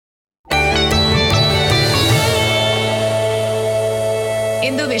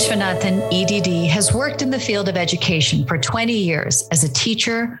Indu Vishwanathan, EDD, has worked in the field of education for 20 years as a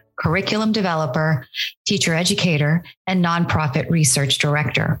teacher, curriculum developer, teacher educator, and nonprofit research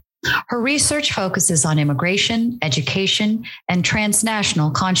director. Her research focuses on immigration, education, and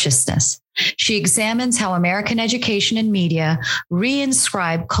transnational consciousness. She examines how American education and media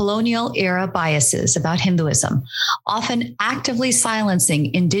reinscribe colonial era biases about Hinduism, often actively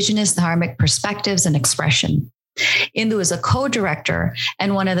silencing indigenous dharmic perspectives and expression. Indu is a co-director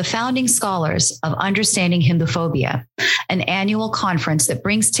and one of the founding scholars of Understanding Hinduphobia, an annual conference that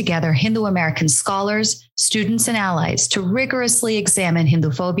brings together Hindu American scholars, students, and allies to rigorously examine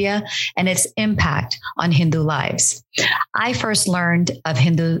Hinduphobia and its impact on Hindu lives. I first learned of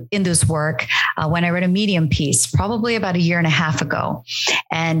Indu's work when I read a Medium piece, probably about a year and a half ago.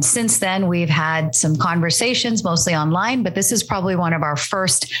 And since then, we've had some conversations, mostly online, but this is probably one of our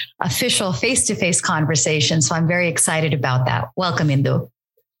first official face-to-face conversations. So I'm very excited about that. Welcome, Indu.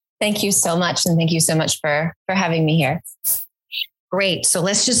 Thank you so much. And thank you so much for having me here. Great. So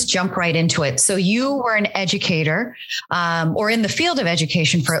let's just jump right into it. So you were an educator or in the field of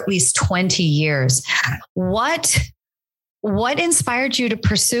education for at least 20 years. What inspired you to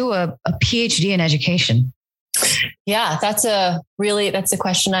pursue a PhD in education? Yeah, that's a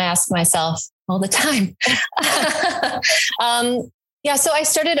question I ask myself all the time. So I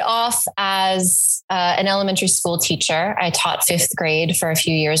started off as an elementary school teacher. I taught fifth grade for a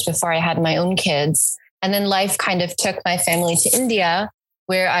few years before I had my own kids. And then life kind of took my family to India,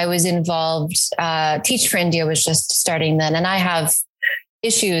 where I was involved. Teach for India was just starting then. And I have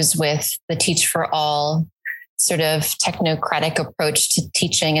issues with the Teach for All sort of technocratic approach to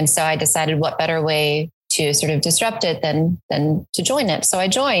teaching. And so I decided what better way to sort of disrupt it than to join it. So I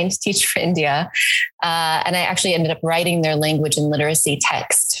joined Teach for India. And I actually ended up writing their language and literacy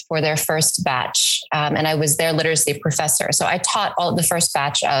text for their first batch. And I was their literacy professor. So I taught all the first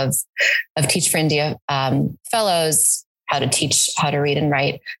batch of Teach for India fellows how to teach, how to read and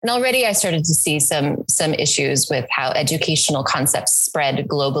write. And already I started to see some issues with how educational concepts spread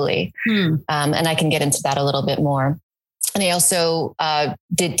globally. And I can get into that a little bit more. And I also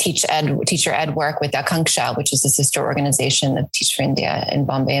did teacher ed work with Akanksha, which is a sister organization of Teach for India in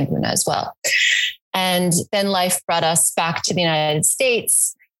Bombay and Pune as well. And then life brought us back to the United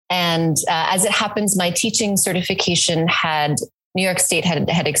States. And as it happens, my teaching certification New York State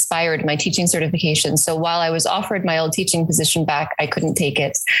had expired my teaching certification. So while I was offered my old teaching position back, I couldn't take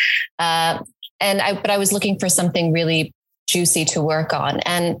it. But I was looking for something really juicy to work on.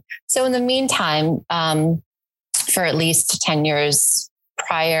 And so in the meantime, for at least 10 years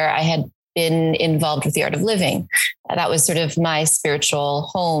prior, I had been involved with the art of living. That was sort of my spiritual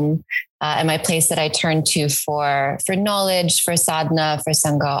home and my place that I turned to for knowledge, for sadhana, for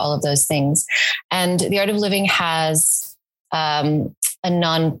sangha, all of those things. And the art of living has a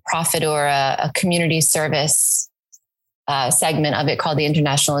nonprofit or a community service segment of it called the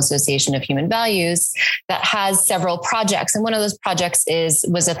International Association of Human Values that has several projects. And one of those projects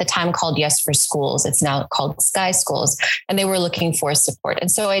was at the time called Yes for Schools. It's now called Sky Schools. And they were looking for support. And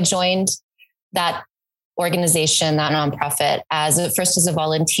so I joined that organization, that nonprofit, first as a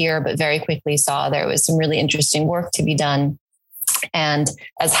volunteer, but very quickly saw there was some really interesting work to be done. And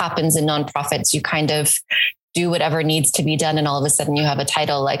as happens in nonprofits, you kind of do whatever needs to be done. And all of a sudden you have a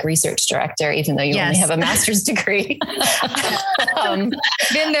title like research director, even though you only have a master's degree.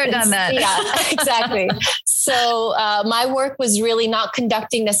 Been there, done that. Yeah, exactly. So my work was really not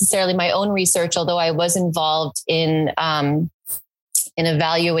conducting necessarily my own research, although I was involved in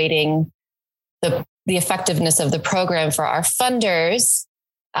evaluating the effectiveness of the program for our funders.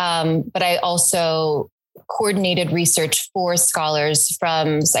 But I also coordinated research for scholars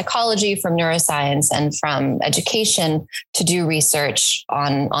from psychology, from neuroscience, and from education to do research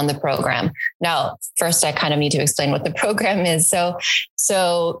on the program. Now, first, I kind of need to explain what the program is.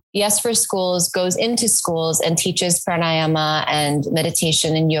 So Yes for Schools goes into schools and teaches pranayama and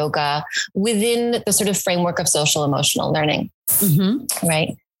meditation and yoga within the sort of framework of social emotional learning,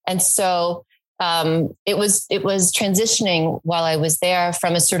 right? And so it was transitioning while I was there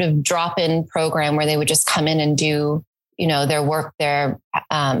from a sort of drop-in program where they would just come in and do, their work there.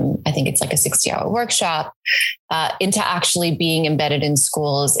 I think it's like a 60-hour workshop into actually being embedded in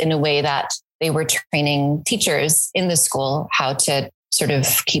schools in a way that they were training teachers in the school how to sort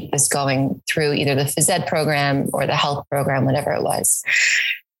of keep this going through either the phys ed program or the health program, whatever it was.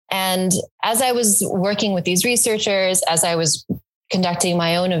 And as I was working with these researchers, as I was conducting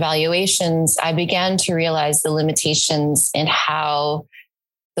my own evaluations, I began to realize the limitations in how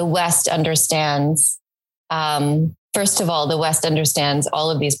the West understands. First of all, the West understands all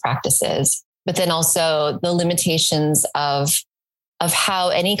of these practices, but then also the limitations of of how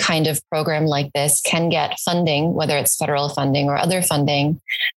any kind of program like this can get funding, whether it's federal funding or other funding,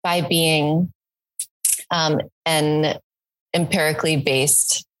 by being an empirically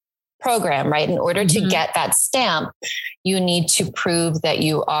based program, right? In order to get that stamp, you need to prove that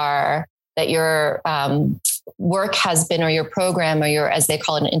that your work has been, or your program, or your, as they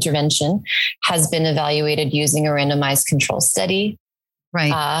call it, an intervention, has been evaluated using a randomized control study,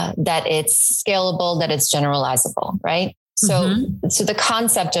 right? That it's scalable, that it's generalizable, right? So, so the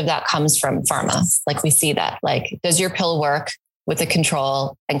concept of that comes from pharma. Like we see that, like, does your pill work with a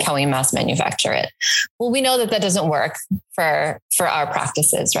control, and can we mass manufacture it? Well, we know that that doesn't work for our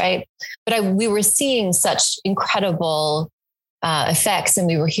practices, right? But we were seeing such incredible effects, and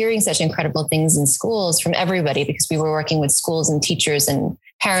we were hearing such incredible things in schools from everybody, because we were working with schools and teachers and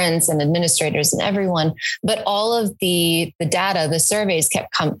parents and administrators and everyone. But all of the data, the surveys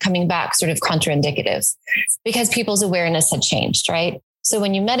kept coming back sort of contraindicative, because people's awareness had changed, right? So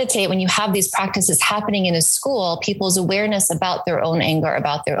when you meditate, when you have these practices happening in a school, people's awareness about their own anger,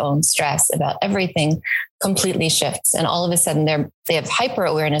 about their own stress, about everything completely shifts. And all of a sudden they have hyper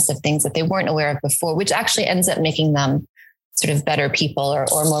awareness of things that they weren't aware of before, which actually ends up making them sort of better people,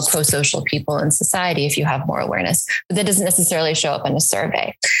 or more pro-social people in society if you have more awareness. But that doesn't necessarily show up in a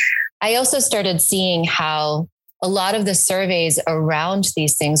survey. I also started seeing how a lot of the surveys around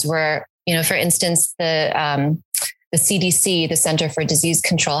these things were, for instance, the CDC, the Center for Disease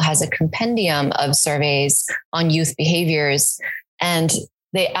Control, has a compendium of surveys on youth behaviors, and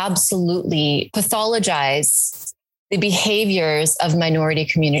they absolutely pathologize the behaviors of minority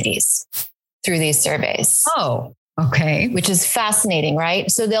communities through these surveys. Oh, okay. Which is fascinating,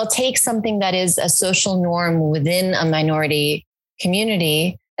 right? So they'll take something that is a social norm within a minority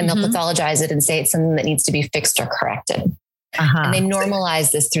community, and they'll pathologize it and say it's something that needs to be fixed or corrected. And they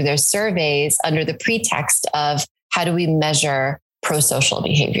normalize this through their surveys under the pretext of, how do we measure pro-social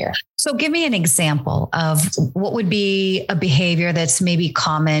behavior? So give me an example of what would be a behavior that's maybe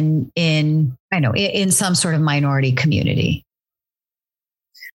common in some sort of minority community.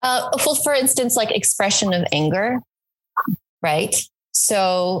 Well, for instance, like expression of anger, right?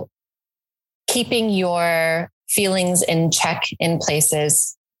 So keeping your feelings in check in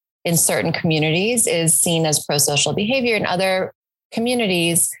places in certain communities is seen as pro-social behavior. In other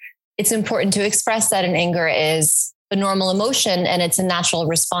communities, it's important to express that an anger is a normal emotion and it's a natural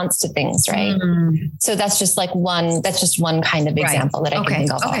response to things, right? So that's just one kind of example that I can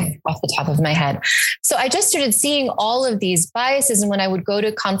think of off the top of my head. So I just started seeing all of these biases. And when I would go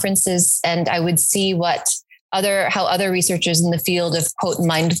to conferences and I would see how other researchers in the field of, quote,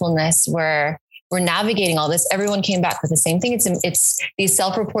 mindfulness were navigating all this, everyone came back with the same thing. It's these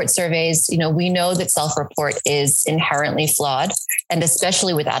self-report surveys. We know that self-report is inherently flawed, and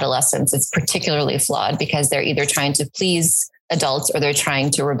especially with adolescents, it's particularly flawed because they're either trying to please adults or they're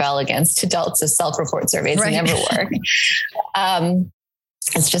trying to rebel against adults. So self-report surveys never work.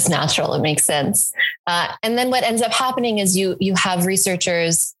 It's just natural. It makes sense. And then what ends up happening is you have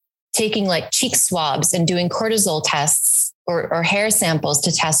researchers taking like cheek swabs and doing cortisol tests or hair samples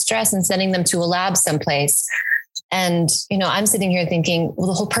to test stress and sending them to a lab someplace. And, I'm sitting here thinking, well,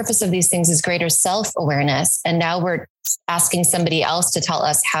 the whole purpose of these things is greater self-awareness. And now we're asking somebody else to tell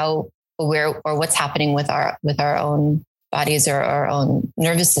us how aware or what's happening with our own bodies or our own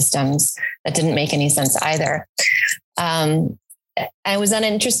nervous systems. That didn't make any sense either. I was on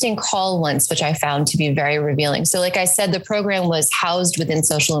an interesting call once, which I found to be very revealing. So like I said, the program was housed within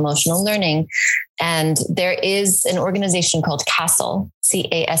social emotional learning. And there is an organization called CASEL,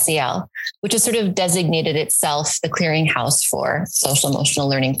 CASEL, which has sort of designated itself the clearinghouse for social emotional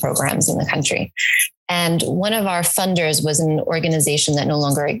learning programs in the country. And one of our funders was an organization that no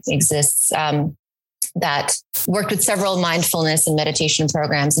longer exists, that worked with several mindfulness and meditation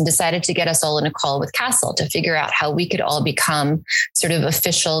programs and decided to get us all in a call with CASEL to figure out how we could all become sort of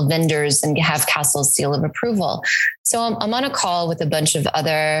official vendors and have CASEL's seal of approval. So I'm on a call with a bunch of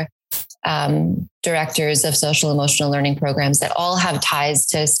other directors of social emotional learning programs that all have ties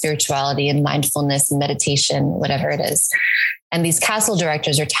to spirituality and mindfulness and meditation, whatever it is. And these CASEL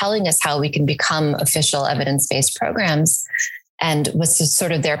directors are telling us how we can become official evidence-based programs and what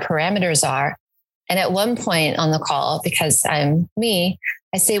sort of their parameters are. And at one point on the call, because I'm me,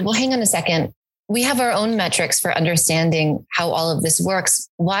 I say, well, hang on a second. We have our own metrics for understanding how all of this works.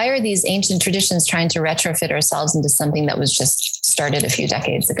 Why are these ancient traditions trying to retrofit ourselves into something that was just started a few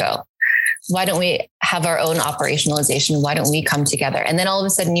decades ago? Why don't we have our own operationalization. Why don't we come together? And then all of a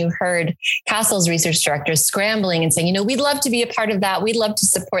sudden you heard CASEL's research director scrambling and saying, we'd love to be a part of that. We'd love to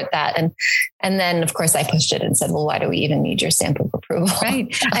support that. And then of course I pushed it and said, well, why do we even need your stamp of approval? Right.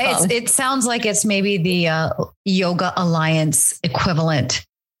 It sounds like it's maybe the Yoga Alliance equivalent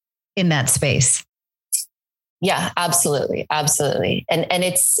in that space. Yeah, absolutely. Absolutely. And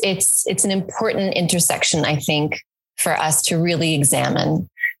it's an important intersection, I think, for us to really examine,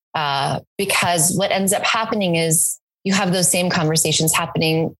 because what ends up happening is you have those same conversations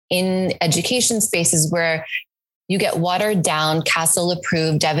happening in education spaces where you get watered down, CASEL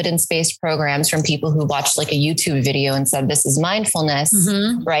approved, evidence-based programs from people who watched like a YouTube video and said, this is mindfulness,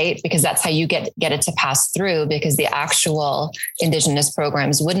 right? Because that's how you get it to pass through, because the actual Indigenous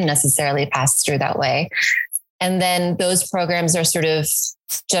programs wouldn't necessarily pass through that way. And then those programs are sort of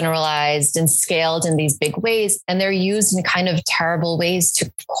generalized and scaled in these big ways. And they're used in kind of terrible ways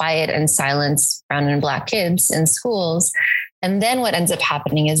to quiet and silence brown and Black kids in schools. And then what ends up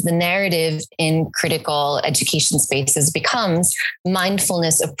happening is the narrative in critical education spaces becomes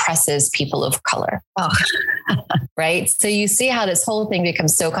mindfulness oppresses people of color. Oh. Right. So you see how this whole thing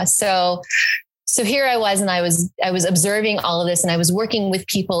becomes so here I was, and I was observing all of this, and I was working with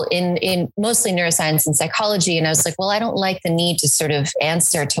people in mostly neuroscience and psychology. And I was like, well, I don't like the need to sort of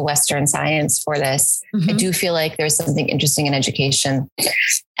answer to Western science for this. I do feel like there's something interesting in education.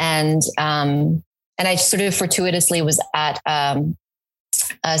 And I sort of fortuitously was at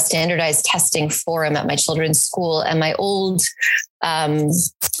a standardized testing forum at my children's school, and my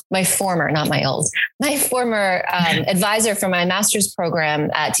former advisor for my master's program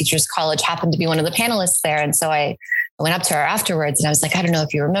at Teachers College happened to be one of the panelists there. And so I went up to her afterwards and I was like, I don't know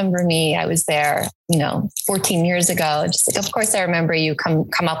if you remember me. I was there, 14 years ago. And she's like, of course I remember you. Come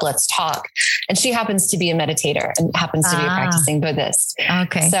up, let's talk. And she happens to be a meditator and happens to be a practicing Buddhist.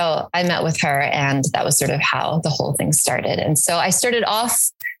 Okay. So I met with her, and that was sort of how the whole thing started. And so I started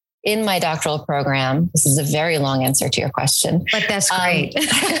off in my doctoral program. This is a very long answer to your question, but that's great.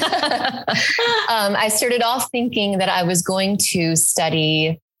 I started off thinking that I was going to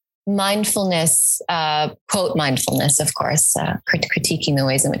study mindfulness, quote mindfulness, of course, critiquing the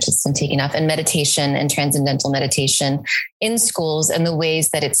ways in which it's been taken up, and meditation and transcendental meditation in schools, and the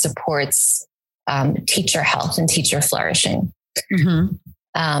ways that it supports teacher health and teacher flourishing.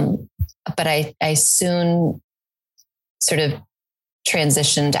 But I soon sort of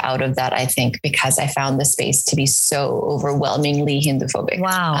transitioned out of that, I think, because I found the space to be so overwhelmingly Hindu-phobic.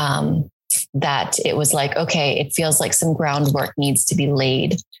 Wow. That it was like, okay, it feels like some groundwork needs to be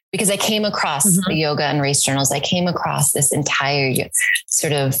laid, because I came across the yoga and race journals. I came across this entire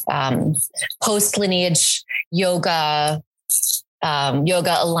sort of post-lineage yoga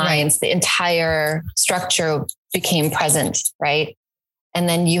alliance. Right. The entire structure became present, right? And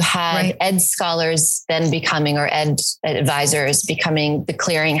then you had ed scholars then becoming, or ed advisors becoming, the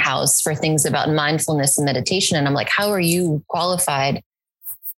clearinghouse for things about mindfulness and meditation. And I'm like, how are you qualified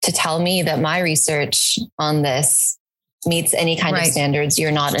to tell me that my research on this meets any kind of standards?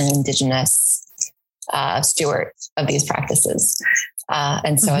 You're not an Indigenous steward of these practices.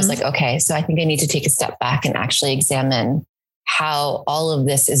 And so I was like, okay, so I think I need to take a step back and actually examine how all of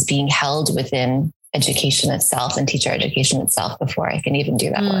this is being held within education itself and teacher education itself before I can even do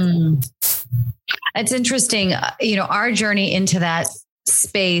that work. It's interesting. Our journey into that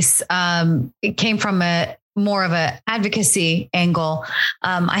space, it came from more of a advocacy angle.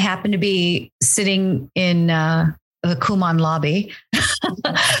 I happened to be sitting in the Kumon lobby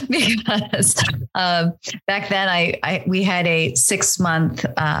because back then we had a 6-month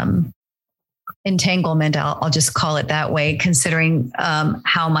entanglement. I'll just call it that way, considering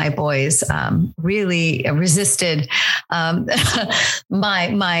how my boys really resisted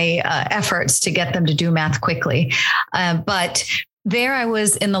my efforts to get them to do math quickly. But there I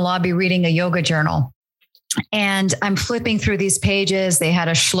was in the lobby reading a yoga journal. And I'm flipping through these pages. They had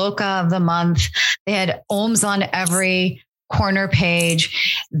a shloka of the month. They had ohms on every corner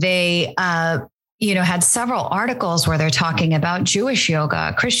page. They had several articles where they're talking about Jewish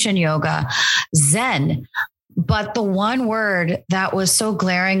yoga, Christian yoga, Zen. But the one word that was so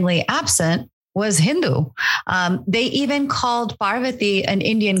glaringly absent was Hindu. They even called Parvati an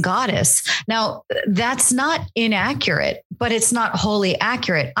Indian goddess. Now, that's not inaccurate, but it's not wholly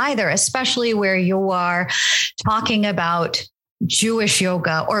accurate either, especially where you are talking about Jewish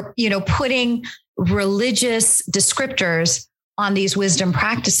yoga or, putting religious descriptors on these wisdom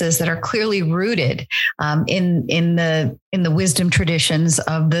practices that are clearly rooted in the wisdom traditions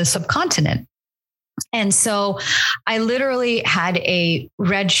of the subcontinent. And so I literally had a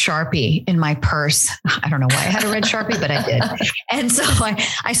red Sharpie in my purse. I don't know why I had a red Sharpie, but I did. And so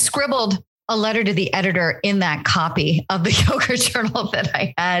I scribbled a letter to the editor in that copy of the yoga journal that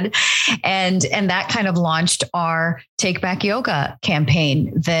I had. And that kind of launched our Take Back Yoga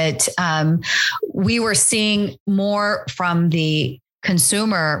campaign that we were seeing more from the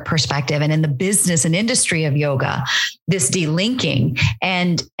consumer perspective and in the business and industry of yoga, this delinking.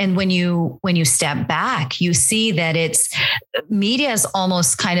 And when you step back, you see that it's media is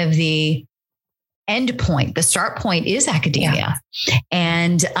almost kind of the end point. The start point is academia. Yeah.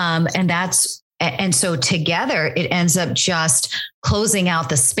 And so together it ends up just closing out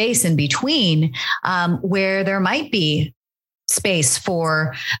the space in between where there might be space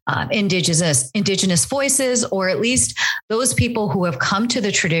for indigenous voices, or at least those people who have come to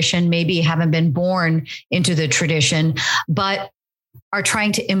the tradition, maybe haven't been born into the tradition, but are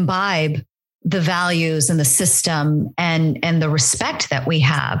trying to imbibe the values and the system and the respect that we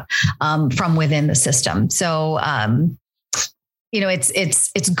have from within the system. So,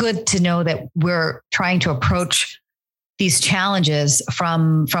 it's good to know that we're trying to approach these challenges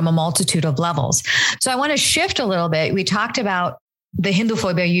from a multitude of levels. So I want to shift a little bit. We talked about the Hindu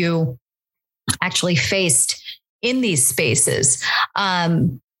phobia you actually faced in these spaces.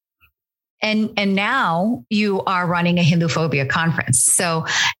 And now you are running a Hindu phobia conference. So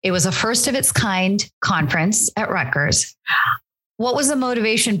it was a first of its kind conference at Rutgers. What was the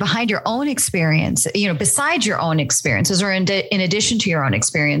motivation behind your own experience, besides your own experiences or in addition to your own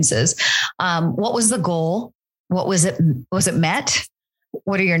experiences? What was the goal? What was it? Was it met?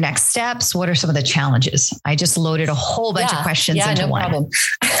 What are your next steps? What are some of the challenges? I just loaded a whole bunch of questions into one.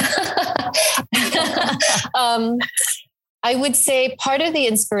 Problem. I would say part of the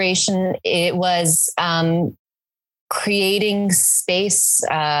inspiration, it was creating space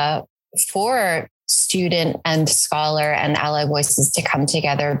for student and scholar and ally voices to come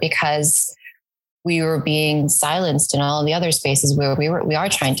together, because we were being silenced in all the other spaces where we are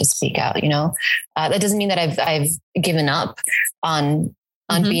trying to speak out. That doesn't mean that I've given up on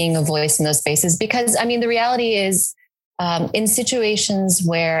being a voice in those spaces, because the reality is in situations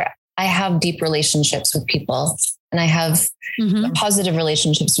where I have deep relationships with people and I have positive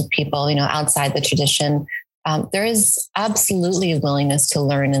relationships with people, outside the tradition, there is absolutely a willingness to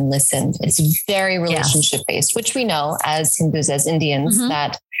learn and listen. It's very relationship based, which we know as Hindus, as Indians,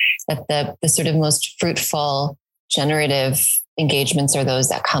 that the sort of most fruitful generative engagements are those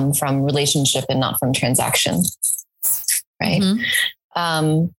that come from relationship and not from transaction. Right.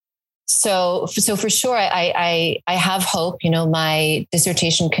 So for sure, I have hope. My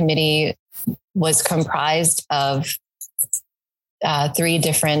dissertation committee was comprised of 3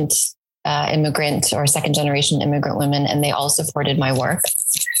 different immigrant or second generation immigrant women, and they all supported my work.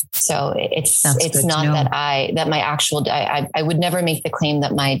 So it's not that my actual, I would never make the claim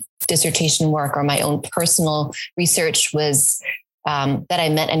that my dissertation work or my own personal research was, that I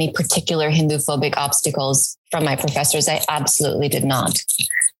met any particular Hindu phobic obstacles from my professors. I absolutely did not.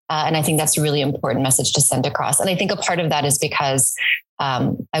 And I think that's a really important message to send across. And I think a part of that is because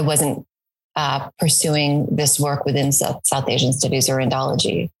I wasn't pursuing this work within South Asian studies or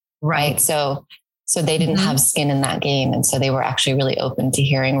Indology. Right. So they didn't have skin in that game. And so they were actually really open to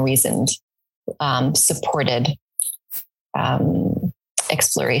hearing reasoned, supported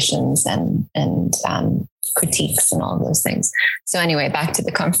explorations and critiques and all of those things. So anyway, back to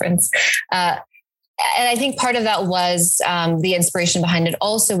the conference. And I think part of that was the inspiration behind it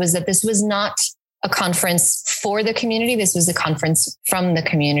also was that this was not a conference for the community. This was a conference from the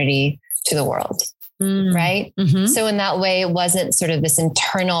community to the world. Right. So in that way, it wasn't sort of this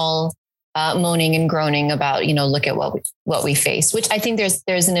internal moaning and groaning about, look at what we face, which I think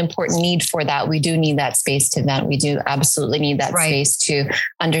there's an important need for that. We do need that space to vent. We do absolutely need that space to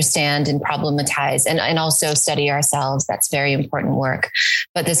understand and problematize and also study ourselves. That's very important work.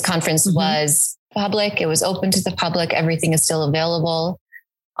 But this conference was public. It was open to the public. Everything is still available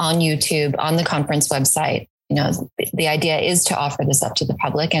on YouTube, on the conference website. The idea is to offer this up to the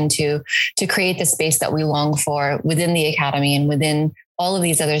public and to create the space that we long for within the academy and within all of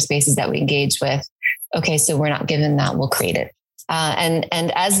these other spaces that we engage with. Okay, so we're not given that, we'll create it. And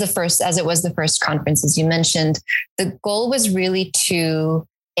as it was the first conference, as you mentioned, the goal was really to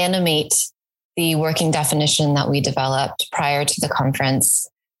animate the working definition that we developed prior to the conference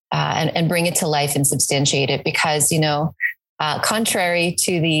and bring it to life and substantiate it, because, contrary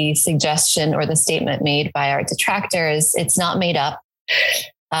to the suggestion or the statement made by our detractors, it's not made up.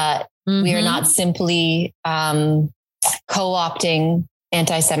 We are not simply co-opting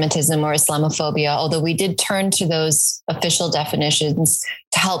anti-Semitism or Islamophobia, although we did turn to those official definitions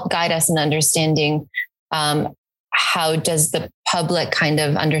to help guide us in understanding how does the public kind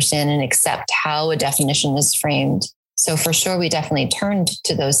of understand and accept how a definition is framed So for sure, we definitely turned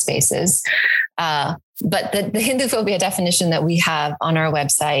to those spaces. But the Hinduphobia definition that we have on our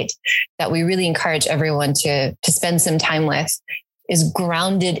website that we really encourage everyone to spend some time with is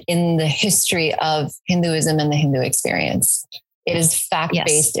grounded in the history of Hinduism and the Hindu experience. It is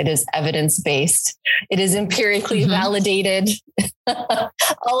fact-based. Yes. It is evidence-based. It is empirically validated.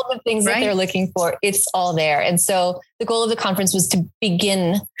 All of the things that they're looking for, it's all there. And so the goal of the conference was to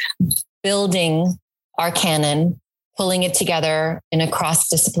begin building our canon, pulling it together in a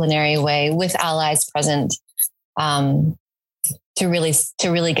cross-disciplinary way with allies present, to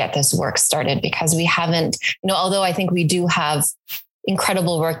really get this work started, because we haven't, although I think we do have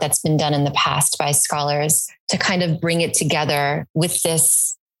incredible work that's been done in the past by scholars to kind of bring it together with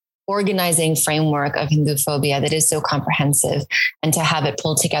this organizing framework of Hinduphobia that is so comprehensive, and to have it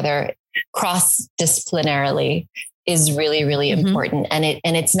pulled together cross-disciplinarily is really, really important. And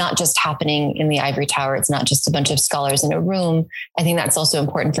it's not just happening in the ivory tower. It's not just a bunch of scholars in a room. I think that's also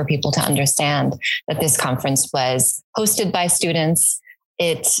important for people to understand that this conference was hosted by students.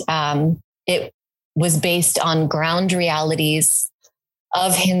 It was based on ground realities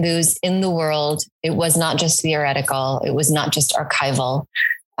of Hindus in the world. It was not just theoretical. It was not just archival.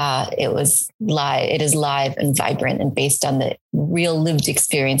 It was live. It is live and vibrant and based on the real lived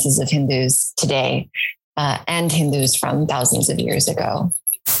experiences of Hindus today, and Hindus from thousands of years ago.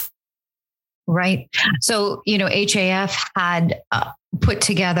 Right. So, HAF had put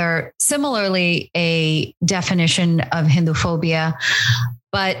together similarly a definition of Hinduphobia,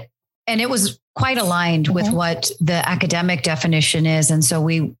 and it was quite aligned with what the academic definition is. And so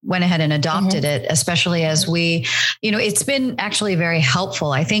we went ahead and adopted it, especially as we, it's been actually very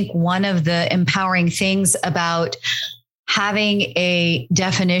helpful. I think one of the empowering things about having a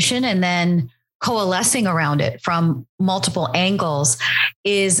definition and then coalescing around it from multiple angles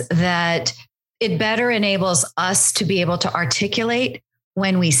is that it better enables us to be able to articulate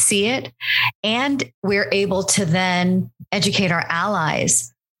when we see it. And we're able to then educate our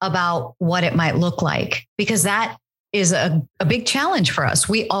allies about what it might look like, because that is a big challenge for us.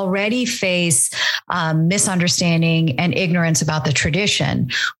 We already face misunderstanding and ignorance about the tradition.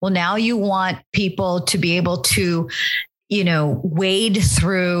 Well, now you want people to be able to, wade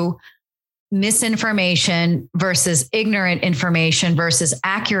through misinformation versus ignorant information versus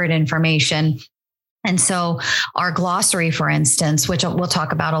accurate information. And so our glossary, for instance, which we'll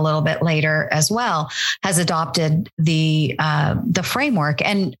talk about a little bit later as well, has adopted the framework.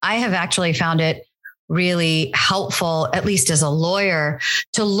 And I have actually found it really helpful, at least as a lawyer,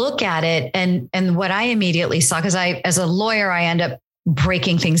 to look at it. And what I immediately saw, because as a lawyer, I end up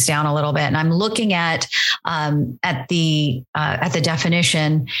breaking things down a little bit, and I'm looking at the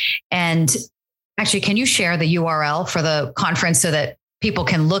definition. And actually, can you share the URL for the conference so that people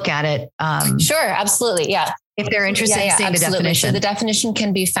can look at it? Sure, absolutely. Yeah. If they're interested in seeing absolutely. The definition. So the definition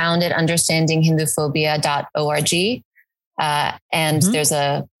can be found at understandinghinduphobia.org. And there's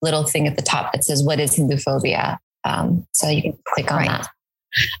a little thing at the top that says, what is Hinduphobia? So you can click on that.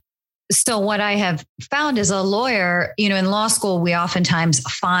 So what I have found as a lawyer, in law school, we oftentimes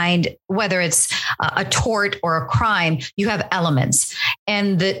find whether it's a tort or a crime, you have elements.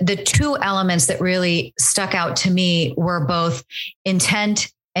 And the two elements that really stuck out to me were both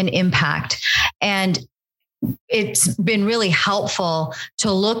intent and impact. And it's been really helpful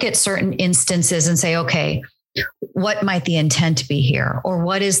to look at certain instances and say, okay, what might the intent be here? Or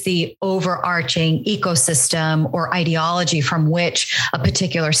what is the overarching ecosystem or ideology from which a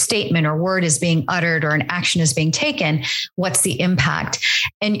particular statement or word is being uttered or an action is being taken? What's the impact?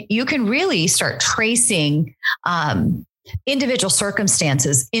 And you can really start tracing individual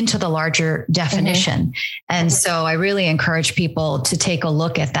circumstances into the larger definition. And so I really encourage people to take a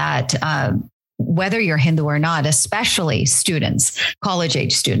look at that, whether you're Hindu or not, especially students, college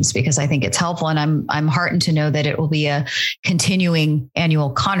age students, because I think it's helpful. And I'm heartened to know that it will be a continuing annual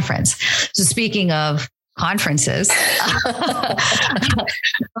conference. So speaking of conferences,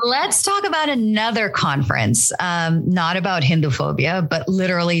 let's talk about another conference, not about Hinduphobia, but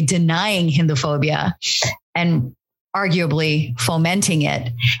literally denying Hinduphobia and arguably fomenting it.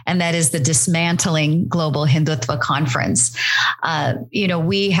 And that is the Dismantling Global Hindutva Conference.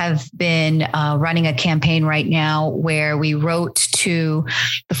 We have been running a campaign right now where we wrote to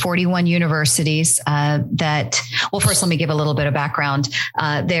the 41 universities first, let me give a little bit of background.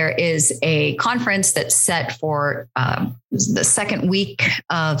 There is a conference that's set for the second week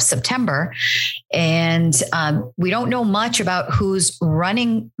of September. And we don't know much about who's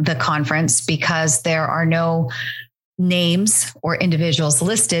running the conference because there are no names or individuals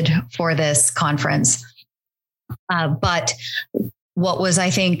listed for this conference. But what was, I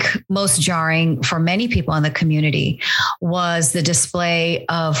think, most jarring for many people in the community was the display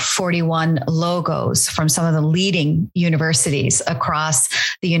of 41 logos from some of the leading universities across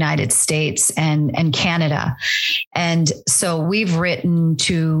the United States and Canada. And so we've written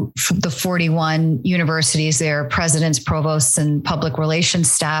to the 41 universities, their presidents, provosts, and public relations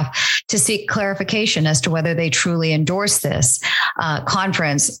staff to seek clarification as to whether they truly endorse this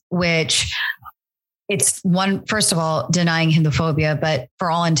conference, which it's one, first of all, denying Hinduphobia, but for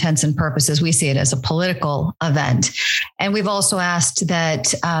all intents and purposes, we see it as a political event. And we've also asked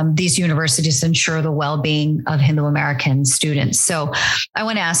that these universities ensure the well-being of Hindu American students. So I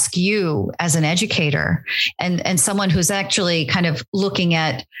want to ask you as an educator and someone who's actually kind of looking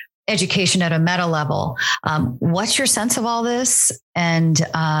at education at a meta level, what's your sense of all this? And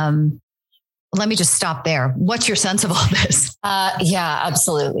let me just stop there. What's your sense of all this? Yeah,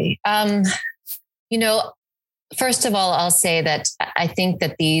 absolutely. First of all, I'll say that I think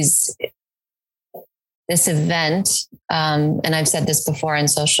that this event, and I've said this before on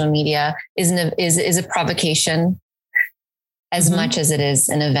social media, is a provocation as much as it is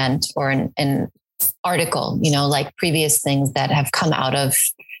an event or an article, like previous things that have come out of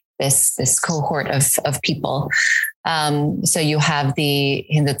this cohort of people. So you have the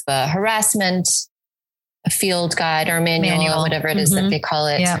Hindutva harassment, a field guide or manual, whatever it is that they call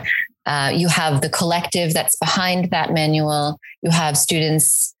it. Yeah. You have the collective that's behind that manual. You have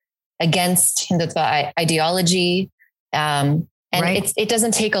students against Hindutva ideology. And it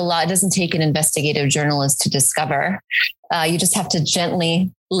doesn't take a lot. It doesn't take an investigative journalist to discover. You just have to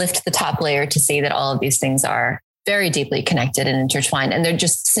gently lift the top layer to see that all of these things are very deeply connected and intertwined. And they're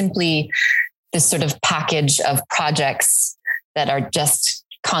just simply this sort of package of projects that are just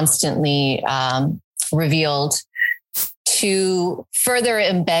constantly revealed to further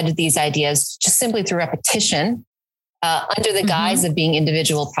embed these ideas just simply through repetition under the guise of being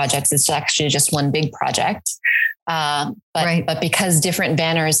individual projects. It's actually just one big project. But because different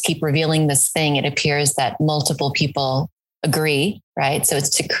banners keep revealing this thing, it appears that multiple people agree, right? So it's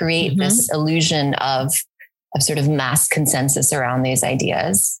to create this illusion of sort of mass consensus around these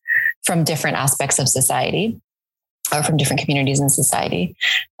ideas from different aspects of society or from different communities in society.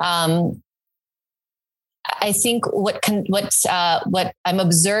 I think what I'm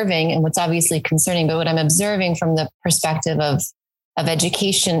observing, and what's obviously concerning, but what I'm observing from the perspective of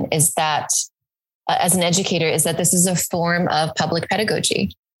education is that, as an educator, is that this is a form of public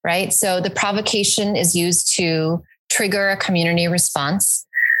pedagogy, right? So the provocation is used to trigger a community response.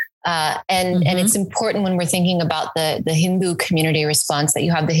 And it's important when we're thinking about the Hindu community response that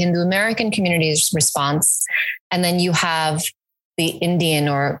you have the Hindu American community's response, and then you have the Indian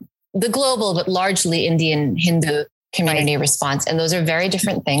or the global, but largely Indian Hindu community response. And those are very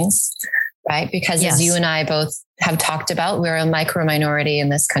different things, right? Because as you and I both have talked about, we're a micro minority in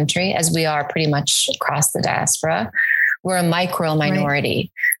this country, as we are pretty much across the diaspora. We're a micro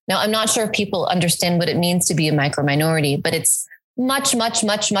minority. Now, I'm not sure if people understand what it means to be a micro minority, but it's much, much,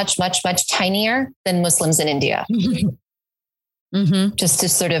 much, much, much, much tinier than Muslims in India. Just to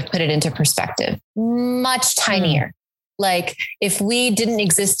sort of put it into perspective, much tinier. Like if we didn't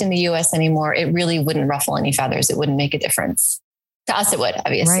exist in the US anymore, it really wouldn't ruffle any feathers. It wouldn't make a difference. To us, it would,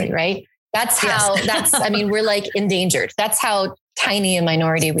 obviously, right? That's how, we're like endangered. That's how tiny a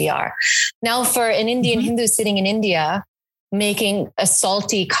minority we are. Now for an Indian Hindu sitting in India, making a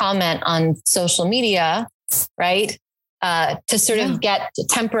salty comment on social media, right? To sort of get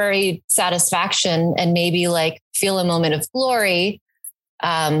temporary satisfaction and maybe like feel a moment of glory.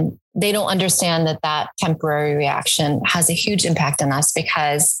 They don't understand that temporary reaction has a huge impact on us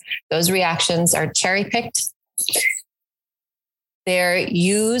because those reactions are cherry picked. They're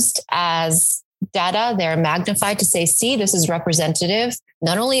used as data. They're magnified to say, see, this is representative,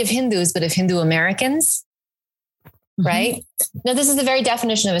 not only of Hindus, but of Hindu Americans. Right? Now, this is the very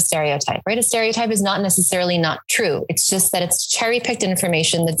definition of a stereotype, right? A stereotype is not necessarily not true. It's just that it's cherry picked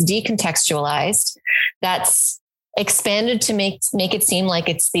information that's decontextualized, that's expanded to make it seem like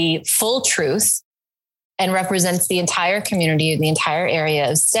it's the full truth and represents the entire community, the entire area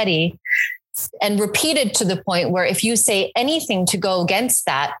of study, and repeated to the point where if you say anything to go against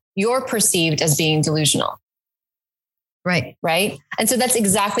that, you're perceived as being delusional. Right. And so that's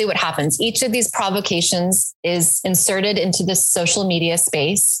exactly what happens. Each of these provocations is inserted into this social media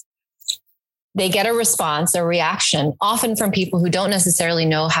space. They get a response, a reaction, often from people who don't necessarily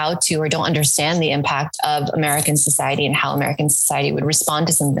know how to or don't understand the impact of American society and how American society would respond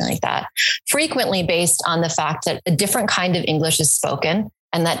to something like that. Frequently based on the fact that a different kind of English is spoken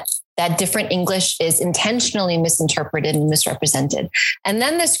and that that different English is intentionally misinterpreted and misrepresented. And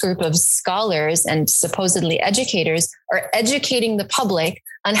then this group of scholars and supposedly educators are educating the public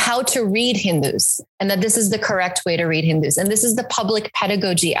on how to read Hindus and that this is the correct way to read Hindus. And this is the public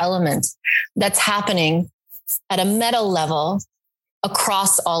pedagogy element that's happening at a meta level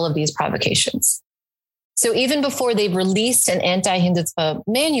across all of these provocations. So even before they've released an anti-Hindutva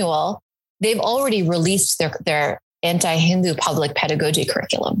manual, they've already released their anti-Hindu public pedagogy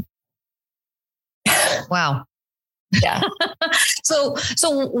curriculum. Wow. Yeah. So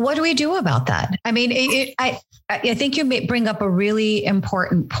what do we do about that? I mean, I think you bring up a really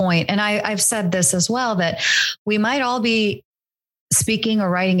important point. And I've said this as well, that we might all be speaking or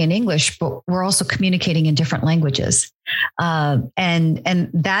writing in English, but we're also communicating in different languages. And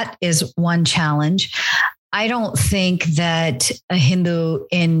that is one challenge. I don't think that a Hindu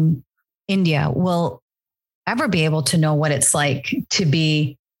in India will ever be able to know what it's like to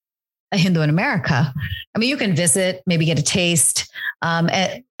be a Hindu in America. I mean, you can visit, maybe get a taste,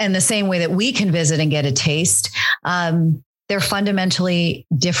 and the same way that we can visit and get a taste. They're fundamentally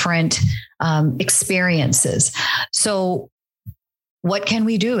different experiences. So what can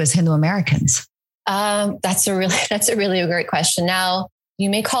we do as Hindu Americans? That's a really great question. Now, you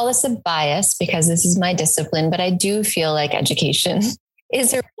may call this a bias because this is my discipline, but I do feel like education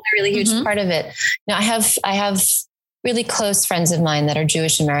is a really huge part of it. Now, I have really close friends of mine that are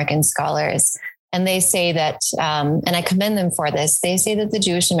Jewish American scholars, and they say that, and I commend them for this. They say that the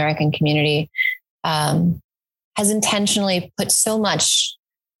Jewish American community has intentionally put so much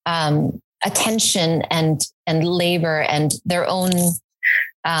attention and labor and their own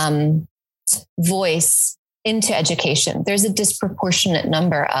voice into education. There's a disproportionate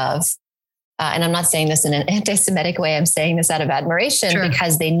number of, and I'm not saying this in an anti-Semitic way, I'm saying this out of admiration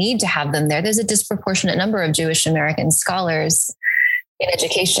because they need to have them there. There's a disproportionate number of Jewish American scholars in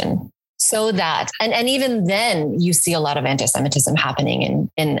education. So that, and even then you see a lot of anti-Semitism happening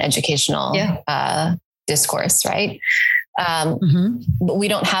in educational discourse, right? But we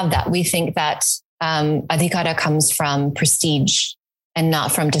don't have that. We think that adhikara comes from prestige and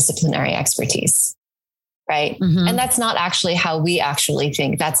not from disciplinary expertise. Right. And that's not actually how we actually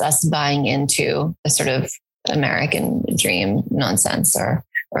think. That's us buying into the sort of American dream nonsense or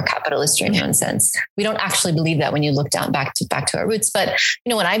capitalist dream nonsense. We don't actually believe that when you look down back to our roots. But,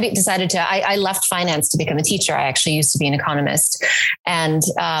 when I decided to, I left finance to become a teacher. I actually used to be an economist, and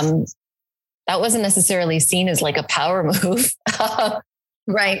that wasn't necessarily seen as like a power move.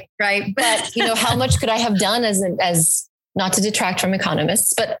 Right. But, how much could I have done as not to detract from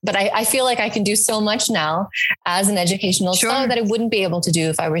economists, but I feel like I can do so much now as an educational scholar that I wouldn't be able to do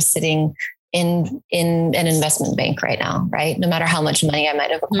if I were sitting in an investment bank right now, right? No matter how much money I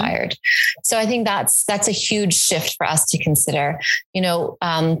might have acquired. So I think that's a huge shift for us to consider.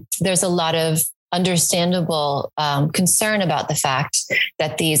 There's a lot of understandable concern about the fact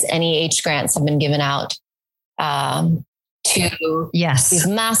that these NEH grants have been given out these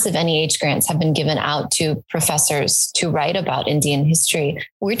massive NEH grants have been given out to professors to write about Indian history.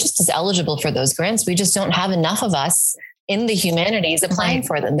 We're just as eligible for those grants. We just don't have enough of us in the humanities applying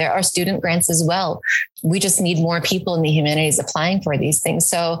for them. There are student grants as well. We just need more people in the humanities applying for these things.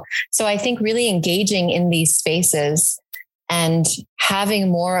 So I think really engaging in these spaces and having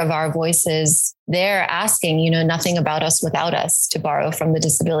more of our voices there, asking, nothing about us without us, to borrow from the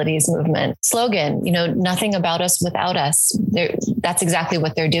disabilities movement slogan, nothing about us without us. That's exactly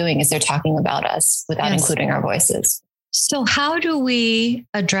what they're doing, is they're talking about us without including our voices. So how do we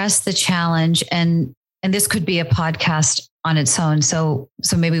address the challenge? And this could be a podcast on its own. So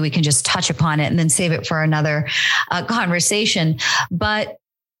maybe we can just touch upon it and then save it for another conversation. But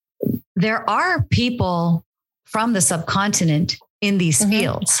there are people from the subcontinent in these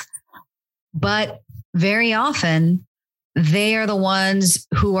fields, but very often they are the ones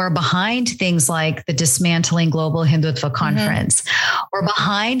who are behind things like the Dismantling Global Hindutva Conference or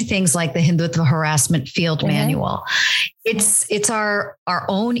behind things like the Hindutva Harassment Field Manual. It's our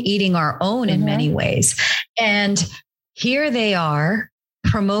own eating our own in many ways. And here they are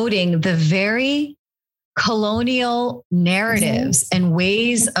promoting the very colonial narratives and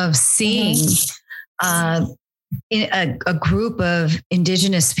ways of seeing in a group of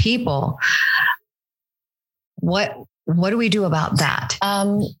indigenous people. What do we do about that?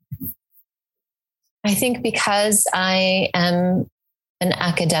 I think because I am an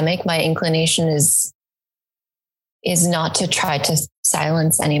academic, my inclination is not to try to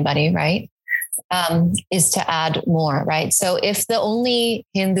silence anybody, right? Is to add more, right? So if the only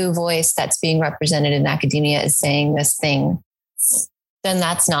Hindu voice that's being represented in academia is saying this thing, then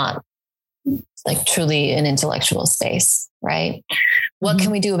that's not like truly an intellectual space, right? What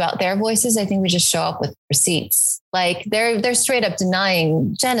can we do about their voices? I think we just show up with receipts. Like they're straight up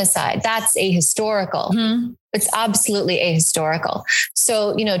denying genocide. That's ahistorical. It's absolutely ahistorical.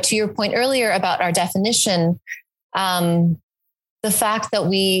 So, to your point earlier about our definition, the fact that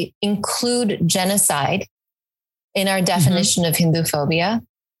we include genocide in our definition of Hinduphobia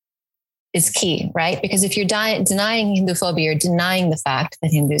is key, right? Because if you're denying Hinduphobia, you're denying the fact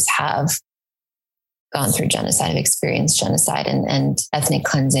that Hindus have gone through genocide, have experienced genocide and ethnic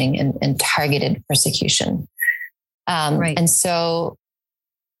cleansing and targeted persecution. Right. And so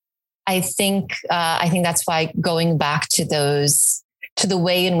I think that's why going back to the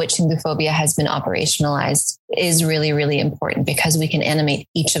way in which Hinduphobia has been operationalized is really, really important, because we can animate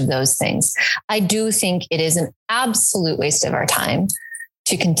each of those things. I do think it is an absolute waste of our time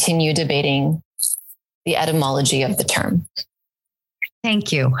to continue debating the etymology of the term.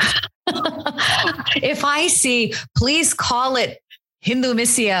 Thank you. If I see, please call it Hindu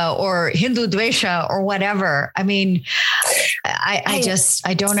Misya or Hindu Dvesha or whatever. I mean,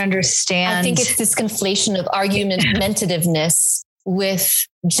 I don't understand. I think it's this conflation of argumentativeness with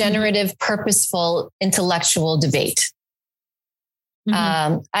generative, purposeful, intellectual debate.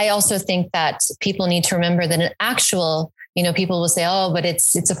 I also think that people need to remember that an actual, people will say, oh, but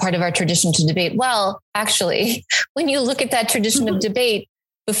it's a part of our tradition to debate. Well, actually, when you look at that tradition of debate,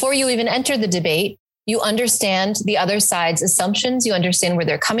 before you even enter the debate, you understand the other side's assumptions. You understand where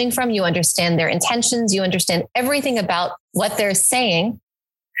they're coming from. You understand their intentions. You understand everything about what they're saying.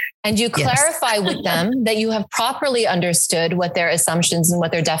 And you clarify with them that you have properly understood what their assumptions and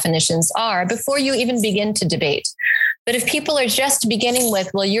what their definitions are before you even begin to debate. But if people are just beginning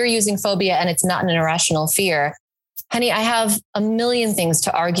with, well, you're using phobia and it's not an irrational fear, honey, I have a million things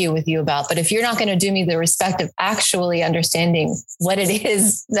to argue with you about. But if you're not going to do me the respect of actually understanding what it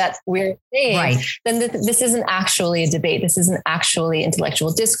is that we're saying, then this isn't actually a debate. This isn't actually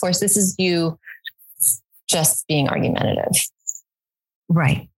intellectual discourse. This is you just being argumentative.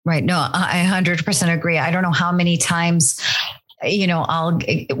 Right. No, I 100% agree. I don't know how many times,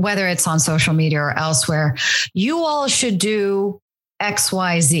 whether it's on social media or elsewhere, you all should do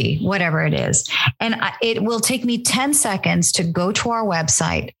XYZ, whatever it is. And it will take me 10 seconds to go to our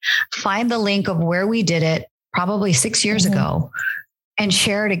website, find the link of where we did it probably 6 years ago, and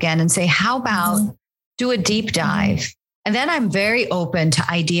share it again and say, how about do a deep dive? And then I'm very open to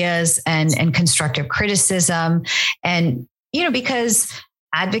ideas and constructive criticism. And, because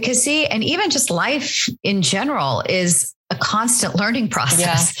advocacy and even just life in general is a constant learning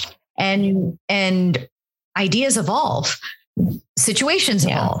process. And ideas evolve. Situations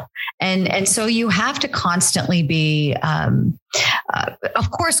evolve. And so you have to constantly be,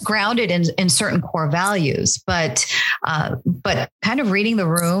 of course, grounded in certain core values, but kind of reading the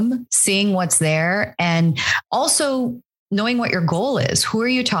room, seeing what's there, and also knowing what your goal is. Who are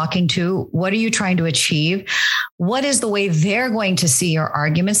you talking to? What are you trying to achieve? What is the way they're going to see your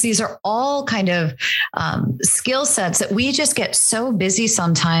arguments? These are all kind of skill sets that we just get so busy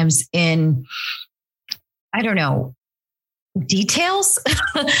sometimes in, I don't know, details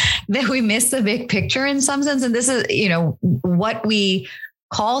that we miss the big picture in some sense. And this is, what we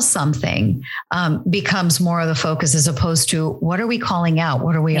call something becomes more of the focus, as opposed to what are we calling out?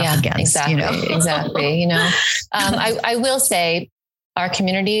 What are we up against? Exactly. I will say our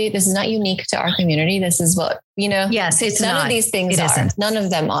community, this is not unique to our community. This is what, yes, it's none not. of these things it are. Isn't. None of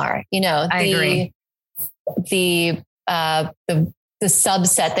them are, I agree. The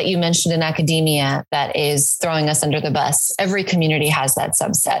subset that you mentioned in academia that is throwing us under the bus. Every community has that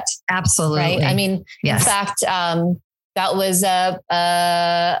subset. Absolutely. Right. I mean, yes. In fact, that was a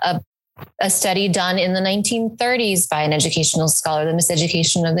study done in the 1930s by an educational scholar, The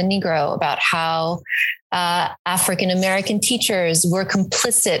Miseducation of the Negro, about how African-American teachers were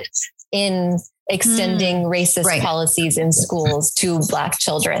complicit in extending racist policies in schools to Black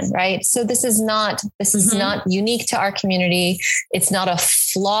children. Right. So this is not unique to our community. It's not a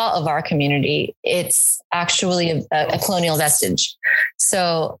flaw of our community. It's actually a colonial vestige.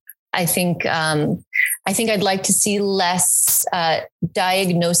 So I think I'd like to see less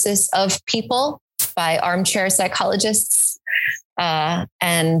diagnosis of people by armchair psychologists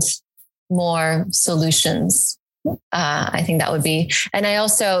and more solutions. I think that would be, and I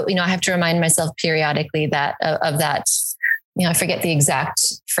also, I have to remind myself periodically that of that, I forget the exact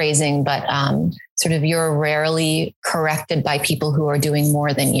phrasing, but sort of you're rarely corrected by people who are doing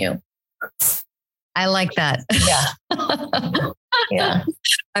more than you. I like that. Yeah. Yeah.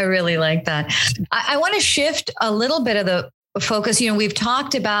 I really like that. I want to shift a little bit of the focus. We've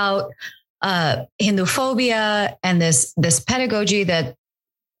talked about Hinduphobia and this pedagogy that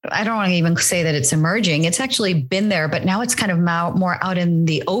I don't want to even say that it's emerging. It's actually been there, but now it's kind of more out in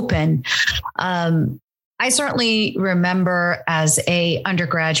the open. I certainly remember as a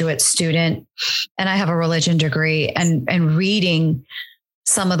undergraduate student, and I have a religion degree, and reading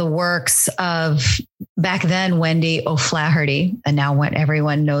some of the works of back then Wendy O'Flaherty, and now when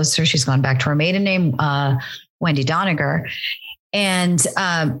everyone knows her, she's gone back to her maiden name, Wendy Doniger, and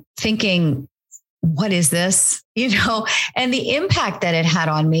thinking, what is this? And the impact that it had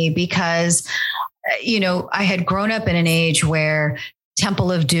on me, because, I had grown up in an age where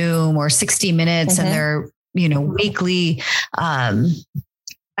Temple of Doom or 60 Minutes and their, weekly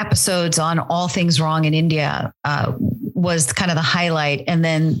episodes on all things wrong in India was kind of the highlight. And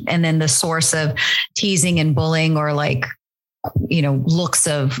then the source of teasing and bullying, or like, looks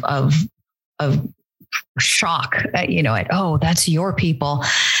of shock, at, oh, that's your people,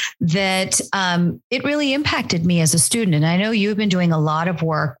 that it really impacted me as a student. And I know you've been doing a lot of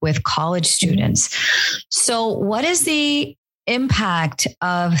work with college students. So what is the impact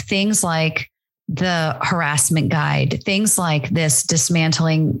of things like the harassment guide, things like this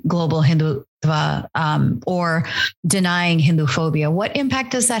dismantling global Hindutva, or denying Hindu phobia? What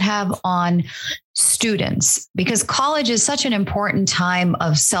impact does that have on students? Because college is such an important time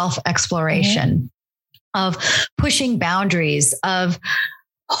of self-exploration, of pushing boundaries, of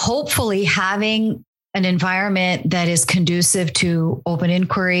hopefully having an environment that is conducive to open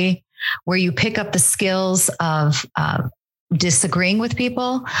inquiry, where you pick up the skills of disagreeing with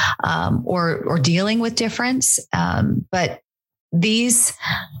people, or dealing with difference. But these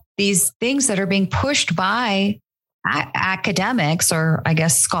things that are being pushed by academics, or I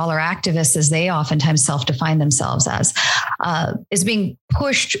guess scholar activists, as they oftentimes self-define themselves as, is being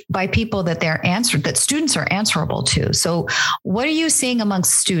pushed by people that that students are answerable to. So what are you seeing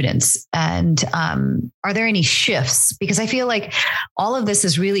amongst students? And are there any shifts? Because I feel like all of this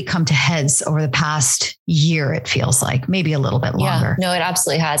has really come to heads over the past year. It feels like maybe a little bit longer. Yeah, no, it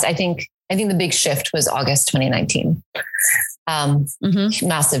absolutely has. I think the big shift was August 2019.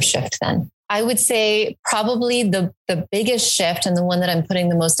 Massive shift then. I would say probably the biggest shift, and the one that I'm putting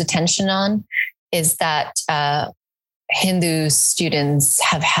the most attention on, is that Hindu students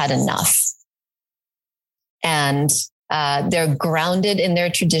have had enough. And they're grounded in their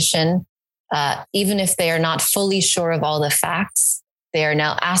tradition. Even if they are not fully sure of all the facts, they are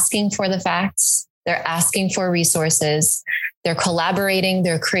now asking for the facts. They're asking for resources. They're collaborating.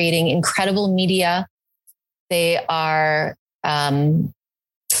 They're creating incredible media. They are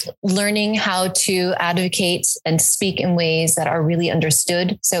learning how to advocate and speak in ways that are really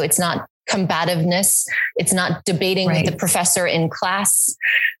understood. So it's not combativeness. It's not debating with the professor in class.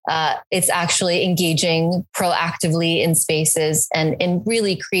 It's actually engaging proactively in spaces and in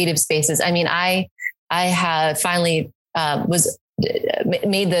really creative spaces. I mean, I have finally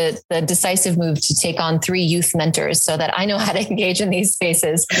made the decisive move to take on 3 youth mentors so that I know how to engage in these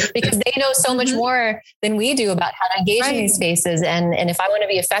spaces, because they know so much more than we do about how to engage in these spaces. And if I want to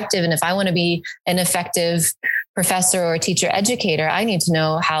be effective, and if I want to be an effective professor or teacher educator, I need to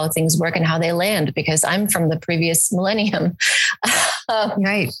know how things work and how they land, because I'm from the previous millennium.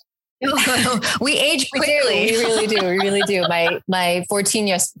 Right. We age quickly. We really do. We really do. My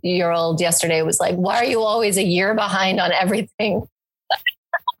 14-year-old yesterday was like, "Why are you always a year behind on everything?"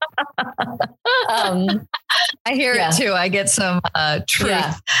 I hear it too. I get some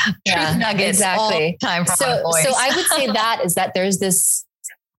truth nuggets all the time from my voice. So I would say that there's this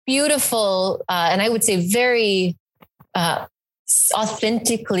beautiful, and I would say very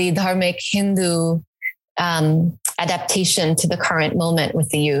authentically dharmic Hindu adaptation to the current moment with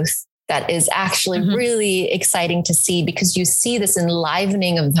the youth. That is actually really exciting to see, because you see this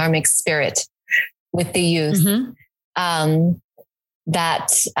enlivening of dharmic spirit with the youth.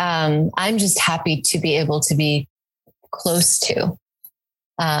 That I'm just happy to be able to be close to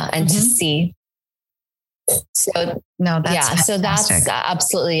and to see. So so that's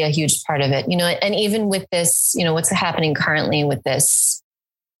absolutely a huge part of it, and even with this, what's happening currently with this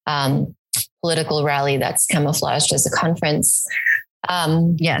political rally that's camouflaged as a conference.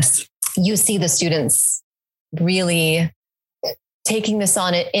 Yes. You see the students really taking this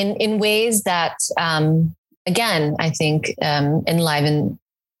on in ways that, again, I think enliven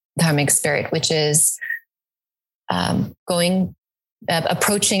dharmic spirit, which is approaching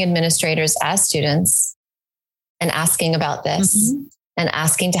administrators as students and asking about this and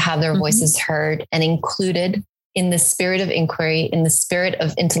asking to have their voices heard and included in the spirit of inquiry, in the spirit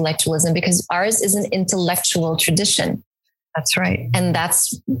of intellectualism, because ours is an intellectual tradition. That's right. And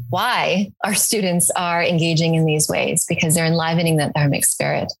that's why our students are engaging in these ways, because they're enlivening that dharmic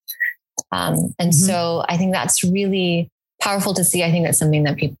spirit. So I think that's really powerful to see. I think that's something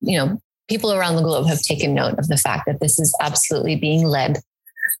that people around the globe have taken note of the fact that this is absolutely being led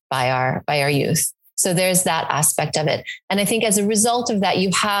by our youth. So there's that aspect of it. And I think as a result of that, you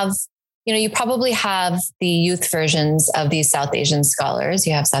probably have the youth versions of these South Asian scholars.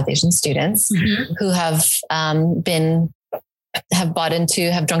 You have South Asian students who have drunk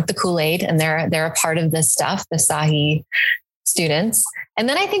the Kool-Aid, and they're a part of this stuff, the Sahi students. And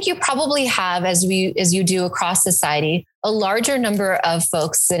then I think you probably have, as you do across society, a larger number of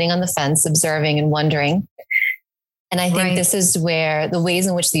folks sitting on the fence, observing and wondering. And I think this is where the ways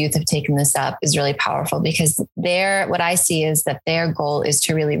in which the youth have taken this up is really powerful, because what I see is that their goal is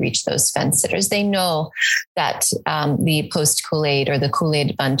to really reach those fence sitters. They know that the post Kool-Aid or the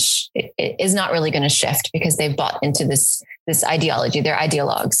Kool-Aid bunch is not really going to shift, because they've bought into this ideology. They're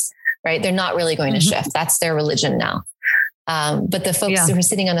ideologues, right? They're not really going to shift. That's their religion now. But the folks who are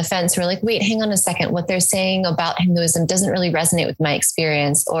sitting on the fence who are like, wait, hang on a second. What they're saying about Hinduism doesn't really resonate with my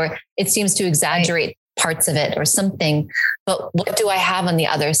experience, or it seems to exaggerate parts of it or something. But what do I have on the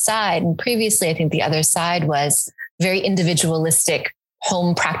other side? And previously, I think the other side was very individualistic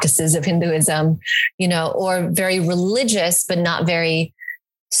home practices of Hinduism, or very religious, but not very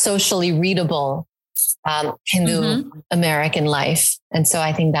socially readable Hindu American life. And so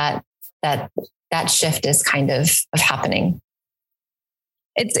I think that shift is kind of happening.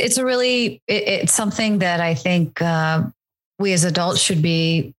 It's something that I think we as adults should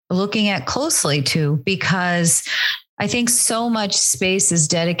be looking at closely too, because I think so much space is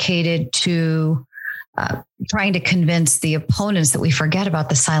dedicated to trying to convince the opponents that we forget about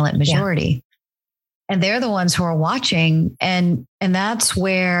the silent majority. And they're the ones who are watching. And that's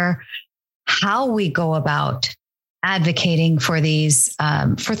where how we go about advocating for these,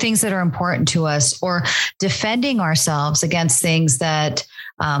 for things that are important to us, or defending ourselves against things that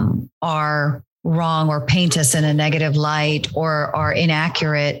are wrong or paint us in a negative light or are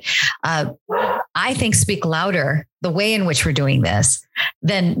inaccurate, I think speak louder the way in which we're doing this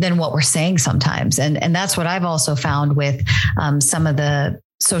than what we're saying sometimes. And that's what I've also found with some of the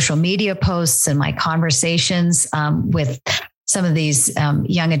social media posts and my conversations with some of these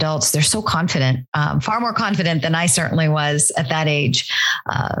young adults. They're so confident, far more confident than I certainly was at that age.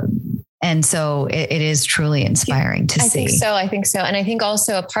 And so it is truly inspiring to see. I think so. And I think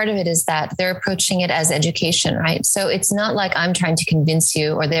also a part of it is that they're approaching it as education, right? So it's not like I'm trying to convince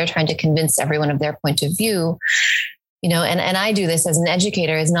you or they're trying to convince everyone of their point of view, and I do this as an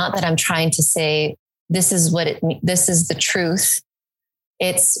educator. It's not that I'm trying to say, this is the truth.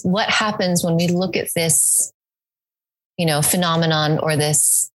 It's what happens when we look at this, phenomenon or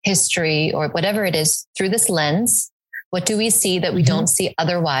this history or whatever it is through this lens. What do we see that we don't see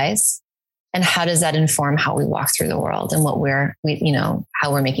otherwise? And how does that inform how we walk through the world and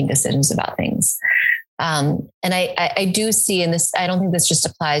how we're making decisions about things? And I do see in this, I don't think this just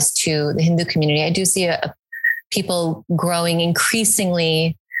applies to the Hindu community. I do see people growing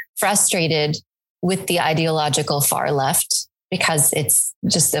increasingly frustrated with the ideological far left, because it's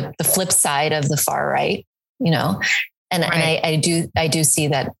just the flip side of the far right, and I do see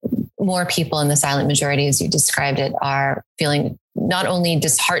that more people in the silent majority, as you described it, are feeling not only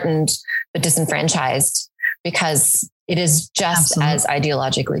disheartened, but disenfranchised, because it is just as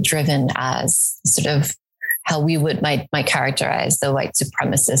ideologically driven as sort of how we might characterize the white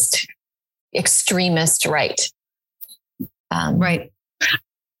supremacist, extremist right. Right.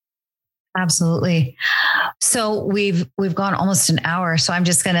 Absolutely. So we've gone almost an hour. So I'm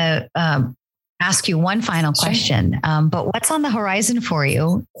just going to ask you one final question. But what's on the horizon for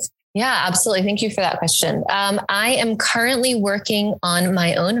you? Yeah, absolutely. Thank you for that question. I am currently working on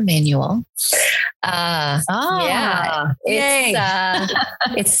my own manual.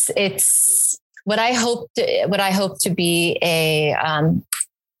 It's what I hope to be a.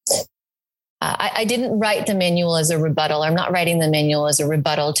 I didn't write the manual as a rebuttal. I'm not writing the manual as a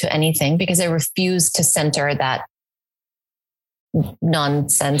rebuttal to anything, because I refuse to center that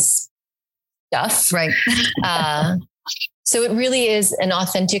nonsense stuff. Right. So it really is an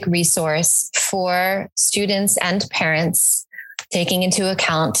authentic resource for students and parents, taking into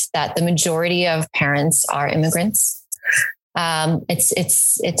account that the majority of parents are immigrants.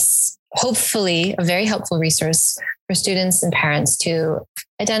 It's hopefully a very helpful resource for students and parents to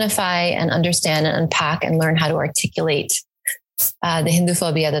identify and understand and unpack and learn how to articulate the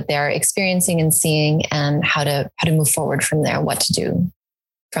Hinduphobia that they're experiencing and seeing, and how to move forward from there, what to do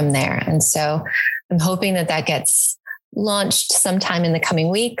from there. And so I'm hoping that gets launched sometime in the coming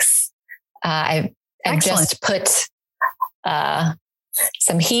weeks. I've just put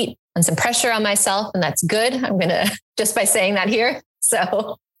some heat and some pressure on myself, and that's good. I'm going to, just by saying that here.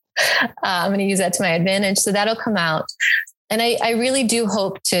 So I'm going to use that to my advantage. So that'll come out I really do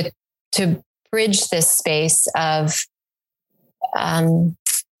hope to bridge this space of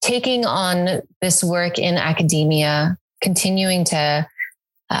taking on this work in academia, continuing to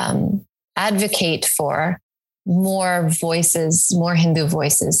advocate for more voices, more Hindu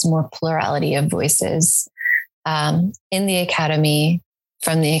voices, more plurality of voices in the academy,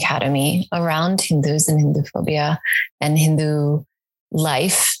 from the academy, around Hindus and Hinduphobia and Hindu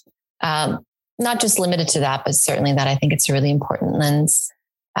life. Not just limited to that, but certainly that I think it's a really important lens.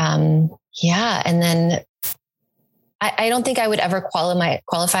 And then I don't think I would ever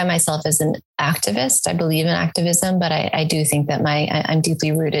qualify myself as an activist. I believe in activism, but I do think that I'm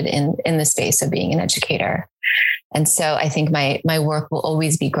deeply rooted in the space of being an educator. And so I think my work will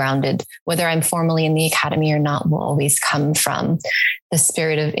always be grounded, whether I'm formally in the academy or not, will always come from the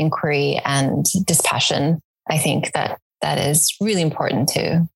spirit of inquiry and dispassion. I think that is really important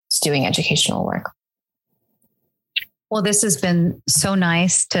to doing educational work. Well, this has been so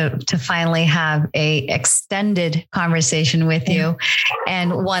nice to finally have a extended conversation with you,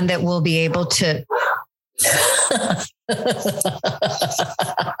 and one that we'll be able to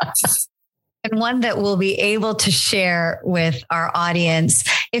share with our audience.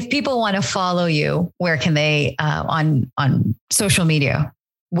 If people want to follow you, where can they on social media?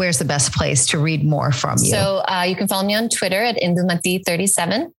 Where's the best place to read more from you? So you can follow me on Twitter at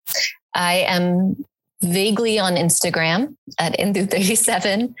Indumati37. I am vaguely on Instagram at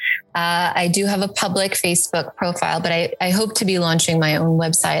Indu37. I do have a public Facebook profile, but I hope to be launching my own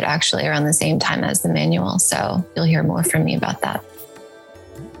website actually around the same time as the manual. So you'll hear more from me about that.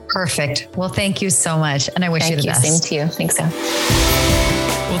 Perfect. Well, thank you so much. And I wish you the best. Same to you. Thanks, so.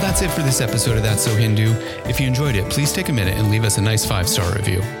 Well, that's it for this episode of That's So Hindu. If you enjoyed it, please take a minute and leave us a nice 5-star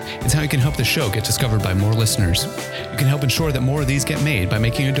review. It's how you can help the show get discovered by more listeners. You can help ensure that more of these get made by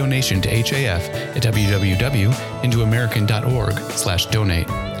making a donation to HAF at www.hinduamerican.org/donate.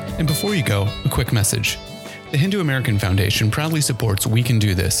 And before you go, a quick message. The Hindu American Foundation proudly supports We Can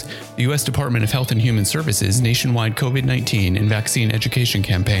Do This, the U.S. Department of Health and Human Services nationwide COVID-19 and vaccine education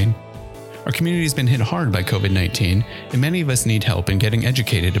campaign. Our community has been hit hard by COVID-19, and many of us need help in getting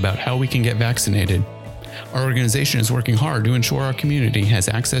educated about how we can get vaccinated. Our organization is working hard to ensure our community has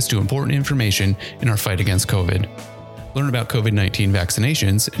access to important information in our fight against COVID. Learn about COVID-19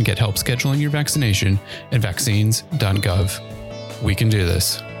 vaccinations and get help scheduling your vaccination at vaccines.gov. We can do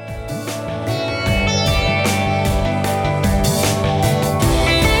this.